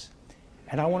 minutes,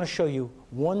 and I want to show you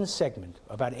one segment,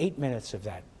 about 8 minutes of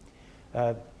that.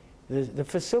 The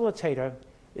facilitator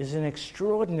is an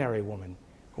extraordinary woman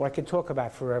who I could talk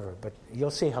about forever, but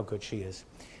you'll see how good she is.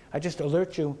 I just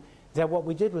alert you that what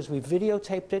we did was we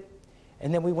videotaped it,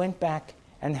 and then we went back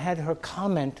and had her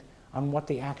comment on what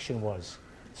the action was.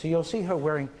 So you'll see her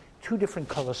wearing 2 different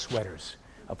color sweaters,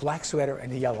 a black sweater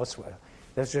and a yellow sweater.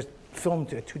 That's just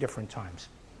filmed at 2 different times.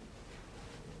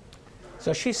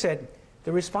 So she said,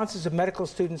 the responses of medical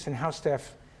students and house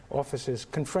staff officers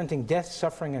confronting death,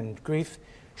 suffering, and grief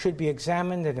should be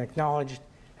examined and acknowledged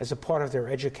as a part of their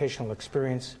educational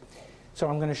experience. So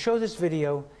I'm going to show this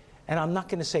video, and I'm not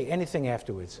going to say anything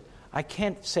afterwards. I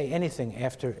can't say anything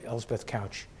after Elsbeth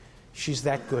Couch. She's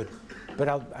that good. But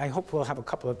I hope we'll have a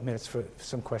couple of minutes for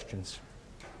some questions.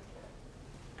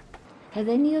 Have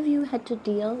any of you had to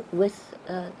deal with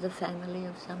the family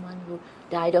of someone who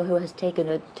died or who has taken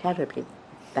a terribly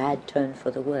bad turn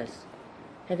for the worse?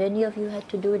 Have any of you had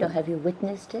to do it, or have you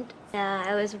witnessed it? Yeah,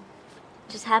 I was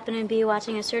just happened to be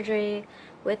watching a surgery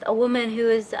with a woman who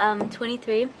is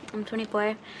 23, I'm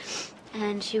 24,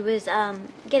 and she was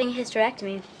getting a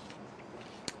hysterectomy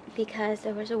because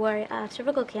there was a worry of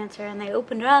cervical cancer, and they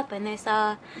opened her up and they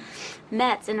saw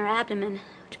mets in her abdomen,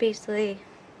 which basically,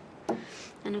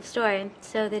 end of story.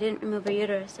 So they didn't remove her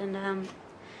uterus, and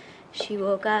she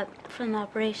woke up from the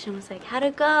operation, was like, how'd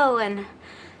it go? And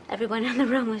everyone in the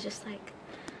room was just like,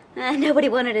 nobody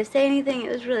wanted to say anything. It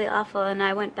was really awful, and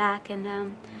I went back,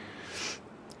 and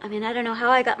I mean, I don't know how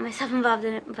I got myself involved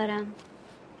in it, but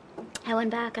I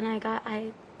went back and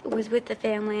I was with the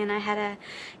family, and I had to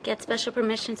get special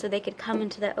permission so they could come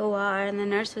into the OR, and the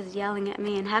nurse was yelling at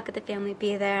me, and how could the family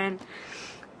be there?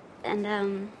 And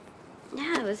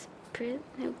yeah, it was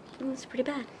pretty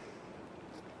bad.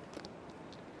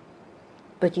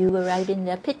 But you were right in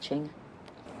there pitching,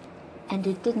 and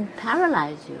it didn't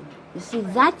paralyze you. You see,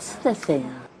 that's the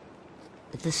thing.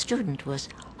 The student was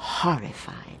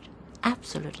horrified,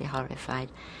 absolutely horrified,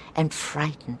 and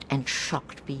frightened and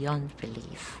shocked beyond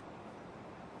belief.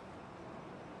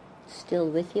 Still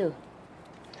with you,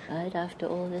 right after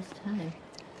all this time.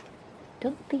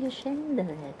 Don't be ashamed of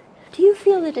it. Do you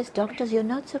feel that as doctors you're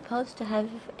not supposed to have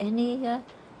any, that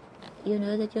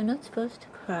you're not supposed to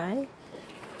cry?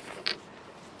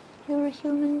 You're a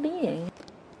human being.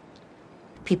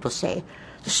 People say,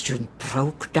 the student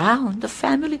broke down, the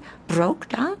family broke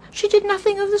down. She did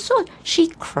nothing of the sort. She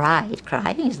cried.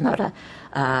 Crying is not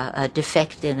a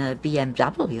defect in a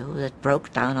BMW that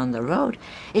broke down on the road.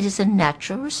 It is a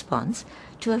natural response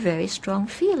to a very strong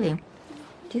feeling.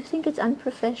 Do you think it's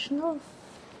unprofessional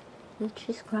that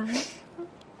she's crying?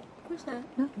 Of course not.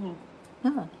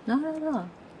 No, not at all.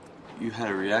 You had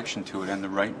a reaction to it, and the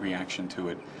right reaction to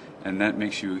it, and that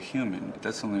makes you a human.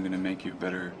 That's only going to make you a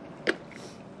better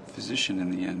physician in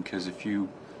the end, because if you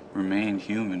remain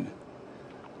human,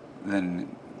 then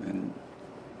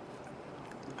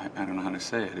I don't know how to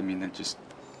say it. I mean, that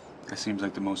seems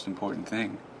like the most important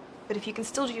thing. But if you can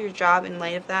still do your job in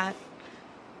light of that,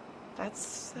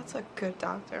 that's a good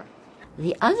doctor.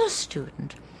 The other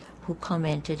student who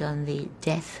commented on the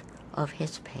death of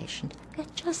his patient,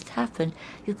 it just happened.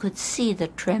 You could see the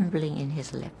trembling in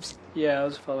his lips. Yeah, I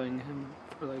was following him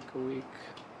for like a week.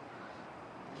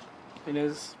 And it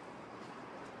was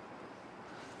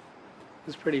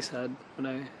pretty sad when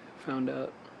I found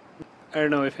out. I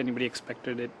don't know if anybody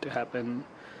expected it to happen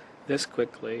this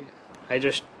quickly. I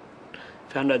just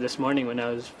found out this morning when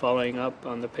I was following up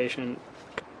on the patient.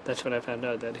 That's when I found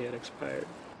out that he had expired.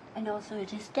 And also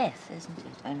it is death, isn't it?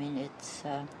 I mean, it's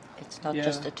not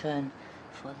just a turn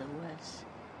for the worse.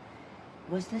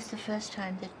 Was this the first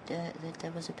time that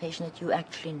there was a patient that you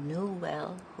actually knew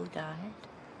well who died?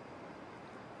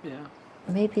 Yeah.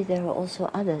 Maybe there are also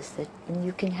others that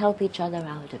you can help each other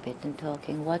out a bit in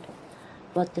talking what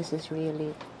this is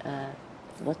really,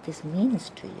 what this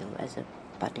means to you as a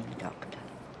budding doctor.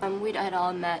 We had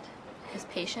all met his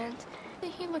patient.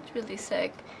 He looked really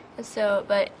sick, and so,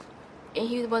 but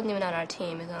he wasn't even on our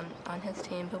team, he was on his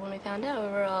team. But when we found out,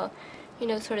 we were all,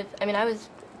 sort of, I mean, I was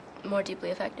more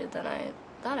deeply affected than I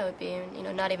thought I would be,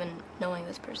 not even knowing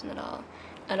this person at all.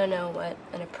 I don't know what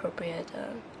an appropriate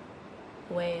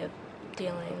way of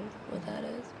dealing with that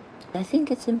is. I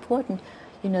think it's important,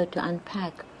 to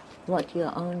unpack what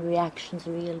your own reactions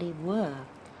really were,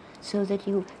 so that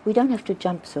we don't have to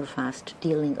jump so fast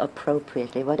dealing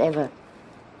appropriately, whatever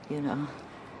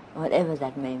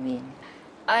that may mean.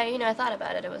 I thought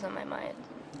about it, it was on my mind.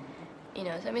 you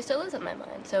know, so I mean, it still lives in my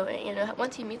mind. So, you know,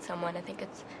 once you meet someone, I think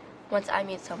it's, once I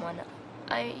meet someone,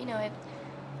 you know,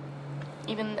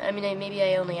 maybe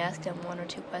I only asked him 1 or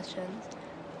 2 questions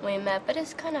when we met, but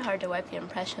it's kind of hard to wipe the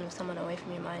impression of someone away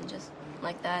from your mind just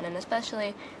like that, and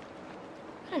especially,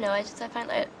 I don't know, I find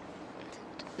that,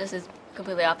 this is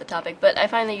completely off the topic, but I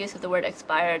find the use of the word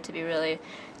expired to be really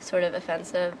sort of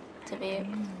offensive to me.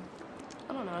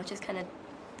 I don't know, it just kind of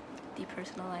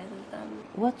depersonalizes them.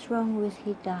 What's wrong with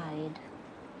he died?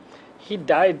 He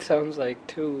died sounds like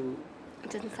too...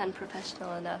 It doesn't sound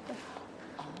professional enough,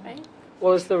 right?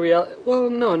 Well, it's the real... Well,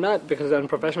 no, not because I'm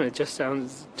unprofessional. It just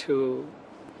sounds too...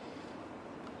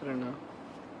 I don't know.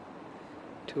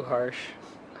 Too harsh.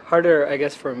 Harder, I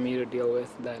guess, for me to deal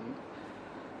with than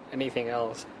anything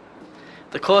else.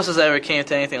 The closest I ever came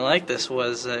to anything like this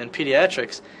was in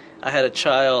pediatrics. I had a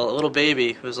child, a little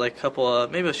baby, who was like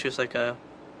maybe she was like a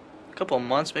couple of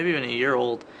months, maybe even a year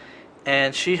old,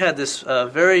 and she had this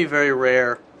very, very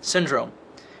rare syndrome,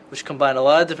 which combined a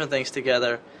lot of different things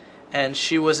together, and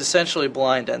she was essentially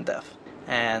blind and deaf,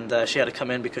 and she had to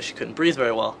come in because she couldn't breathe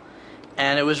very well,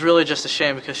 and it was really just a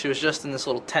shame because she was just in this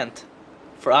little tent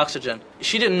for oxygen.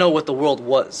 She didn't know what the world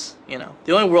was, you know.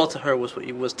 The only world to her was what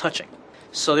was touching.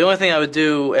 So the only thing I would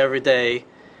do every day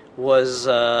was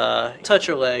touch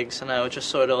her legs, and I would just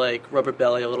sort of like rub her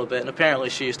belly a little bit, and apparently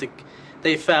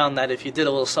they found that if you did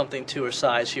a little something to her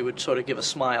side, she would sort of give a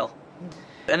smile.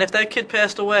 And if that kid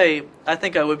passed away, I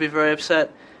think I would be very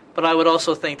upset, but I would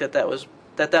also think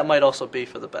that might also be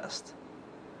for the best.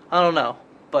 I don't know,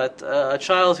 but a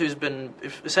child who's been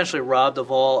essentially robbed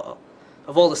of all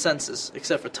the senses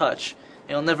except for touch,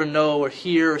 you'll never know or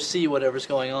hear or see whatever's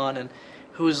going on, and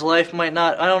whose life might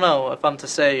not, I don't know if I'm to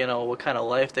say, you know, what kind of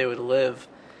life they would live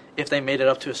if they made it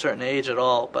up to a certain age at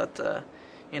all, but,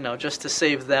 you know, just to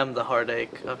save them the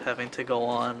heartache of having to go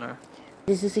on. Or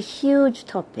This is a huge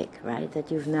topic, right, that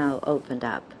you've now opened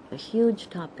up, a huge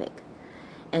topic.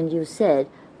 And you said,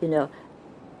 you know,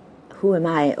 who am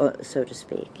I, so to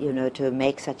speak, you know, to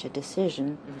make such a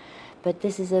decision? Mm-hmm. But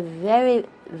this is a very,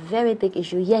 very big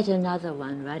issue, yet another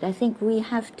one, right? I think we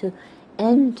have to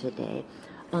end today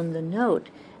on the note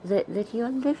that you're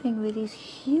living with these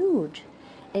huge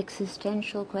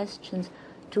existential questions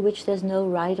to which there's no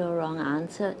right or wrong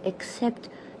answer, except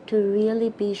to really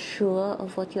be sure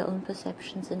of what your own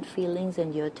perceptions and feelings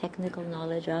and your technical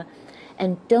knowledge are.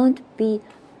 And don't be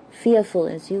fearful,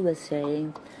 as you were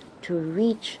saying, to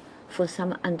reach for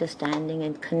some understanding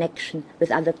and connection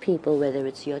with other people, whether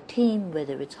it's your team,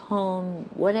 whether it's home,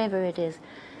 whatever it is,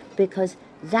 because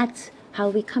that's how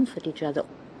we comfort each other.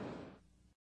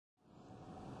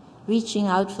 Reaching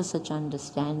out for such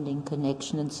understanding,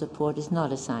 connection, and support is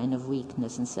not a sign of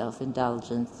weakness and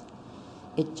self-indulgence.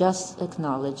 It just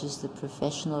acknowledges the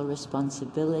professional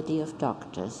responsibility of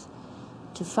doctors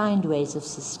to find ways of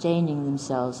sustaining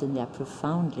themselves in their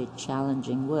profoundly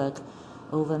challenging work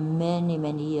over many,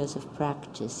 many years of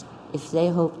practice, if they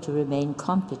hope to remain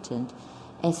competent,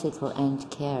 ethical, and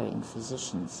caring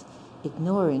physicians.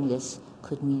 Ignoring this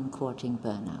could mean courting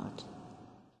burnout.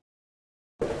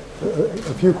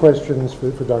 A few questions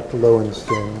for Dr.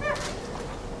 Lowenstein.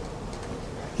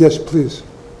 Yes, please.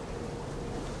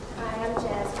 Hi, I'm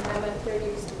Jasmine. I'm a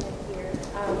third-year student here.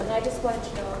 And I just wanted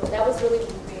to know, that was really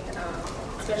moving,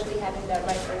 especially having that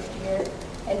my first year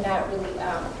and not really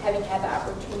having had the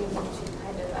opportunity to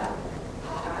kind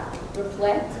of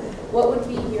reflect. What would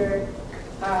be your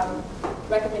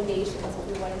recommendations if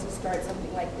we wanted to start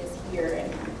something like this here?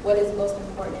 And what is most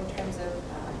important in terms of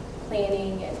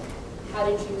planning, and how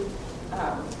did you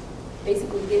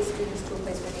basically get students to a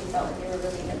place where they felt like they were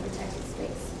really in a protected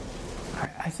space?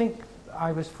 I think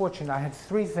I was fortunate. I had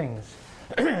 3 things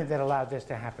that allowed this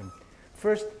to happen.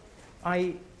 First,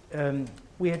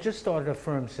 we had just started a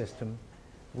firm system.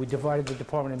 We divided the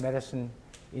Department of Medicine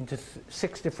into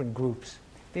 6 different groups.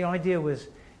 The idea was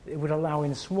it would allow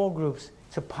in small groups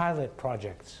to pilot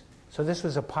projects. So this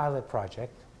was a pilot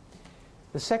project.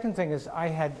 The second thing is I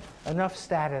had enough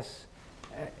status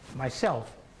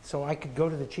myself so I could go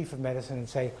to the chief of medicine and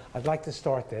say, I'd like to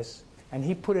start this. And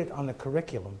he put it on the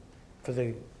curriculum for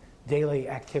the daily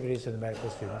activities of the medical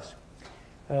students.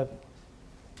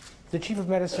 The chief of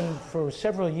medicine for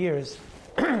several years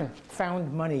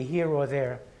found money here or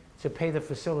there to pay the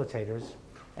facilitators,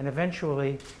 and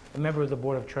eventually a member of the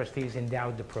board of trustees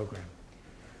endowed the program.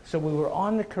 So we were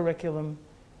on the curriculum,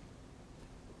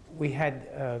 we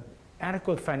had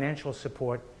adequate financial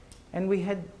support, and we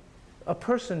had a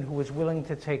person who was willing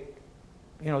to take,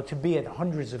 to be at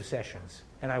hundreds of sessions,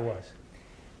 and I was.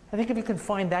 I think if you can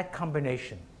find that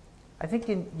combination, I think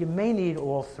you may need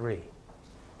all 3.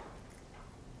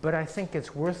 But I think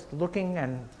it's worth looking,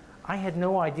 and I had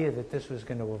no idea that this was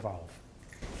going to evolve.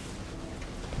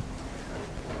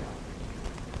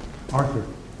 Arthur.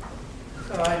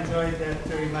 So I enjoyed that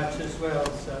very much as well,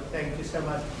 so thank you so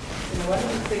much. And one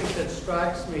of the things that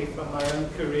strikes me from my own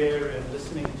career and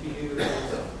listening to you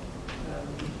is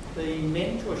the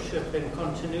mentorship and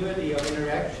continuity of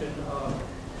interaction of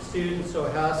students or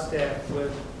house staff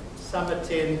with some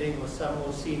attending or some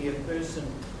more senior person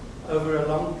over a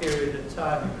long period of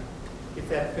time, if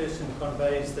that person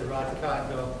conveys the right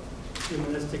kind of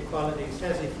humanistic qualities,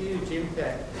 has a huge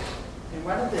impact. And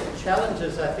one of the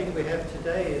challenges I think we have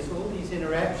today is all these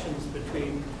interactions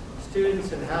between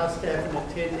students and house staff and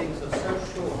attendings are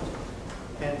so short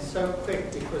and so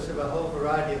quick because of a whole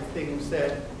variety of things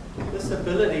that this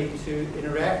ability to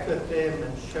interact with them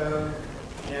and show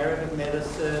narrative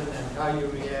medicine and how you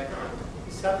react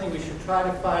is something we should try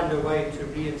to find a way to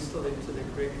reinstill into the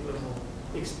curriculum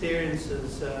or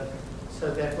experiences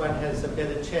so that one has a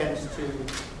better chance to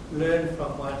learn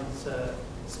from one's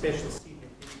special senior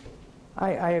people.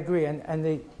 I agree, and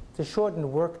the shortened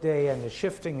workday and the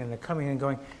shifting and the coming and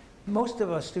going, most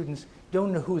of our students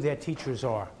don't know who their teachers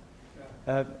are.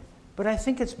 But I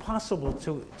think it's possible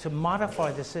to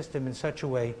modify the system in such a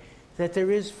way that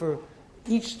there is for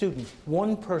each student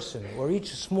one person, or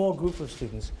each small group of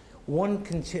students,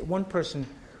 one person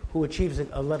who achieves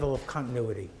a level of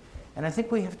continuity. And I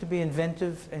think we have to be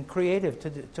inventive and creative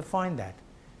to find that.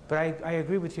 But I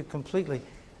agree with you completely.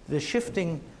 The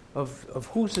shifting of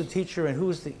who's the teacher and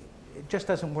who's it just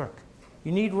doesn't work.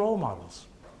 You need role models.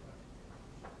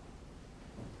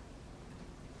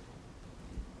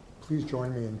 Please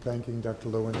join me in thanking Dr.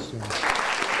 Lowenstein.